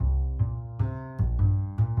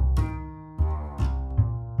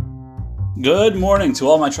Good morning to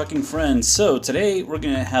all my trucking friends. So today we're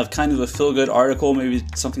going to have kind of a feel-good article, maybe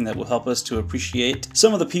something that will help us to appreciate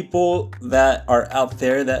some of the people that are out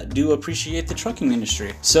there that do appreciate the trucking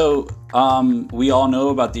industry. So we all know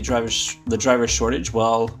about the driver shortage.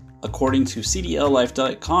 Well, according to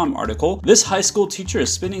CDLLife.com article, this high school teacher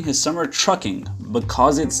is spending his summer trucking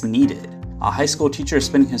because it's needed. A high school teacher is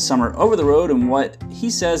spending his summer over the road in what he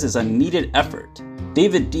says is a needed effort.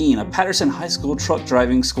 David Dean, a Patterson High School truck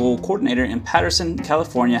driving school coordinator in Patterson,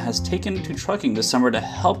 California, has taken to trucking this summer to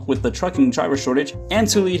help with the trucking driver shortage and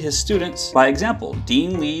to lead his students by example.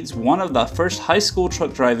 Dean leads one of the first high school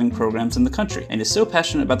truck driving programs in the country and is so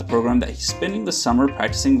passionate about the program that he's spending the summer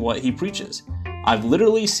practicing what he preaches. I've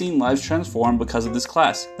literally seen lives transform because of this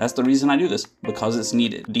class. That's the reason I do this, because it's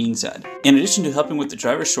needed, Dean said. In addition to helping with the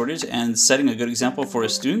driver shortage and setting a good example for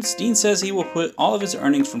his students, Dean says he will put all of his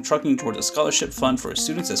earnings from trucking towards a scholarship fund for his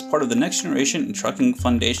students as part of the Next Generation in Trucking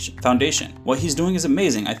Foundation. What he's doing is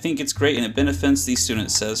amazing. I think it's great and it benefits these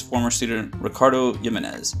students, says former student Ricardo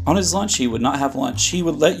Jimenez. On his lunch, he would not have lunch. He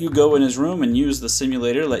would let you go in his room and use the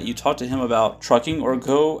simulator, let you talk to him about trucking, or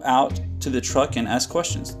go out to the truck and ask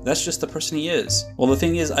questions. That's just the person he is. Well, the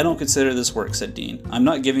thing is, I don't consider this work, said Dean. I'm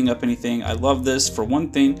not giving up anything. I love this for one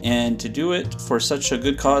thing, and to do it for such a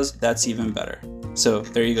good cause, that's even better. So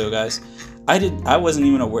there you go, guys. I wasn't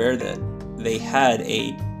even aware that they had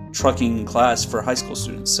a trucking class for high school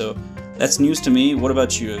students. So that's news to me. What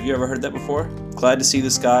about you? Have you ever heard that before? Glad to see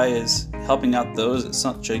this guy is helping out those at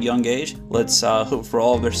such a young age. Let's hope for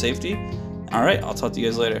all of their safety. Alright, I'll talk to you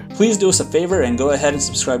guys later. Please do us a favor and go ahead and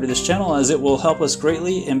subscribe to this channel, as it will help us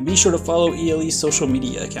greatly, and be sure to follow ELE's social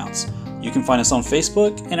media accounts. You can find us on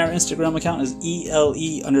Facebook, and our Instagram account is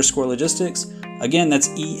ELE_logistics. Again, that's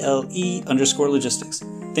ELE_logistics.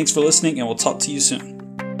 Thanks for listening, and we'll talk to you soon.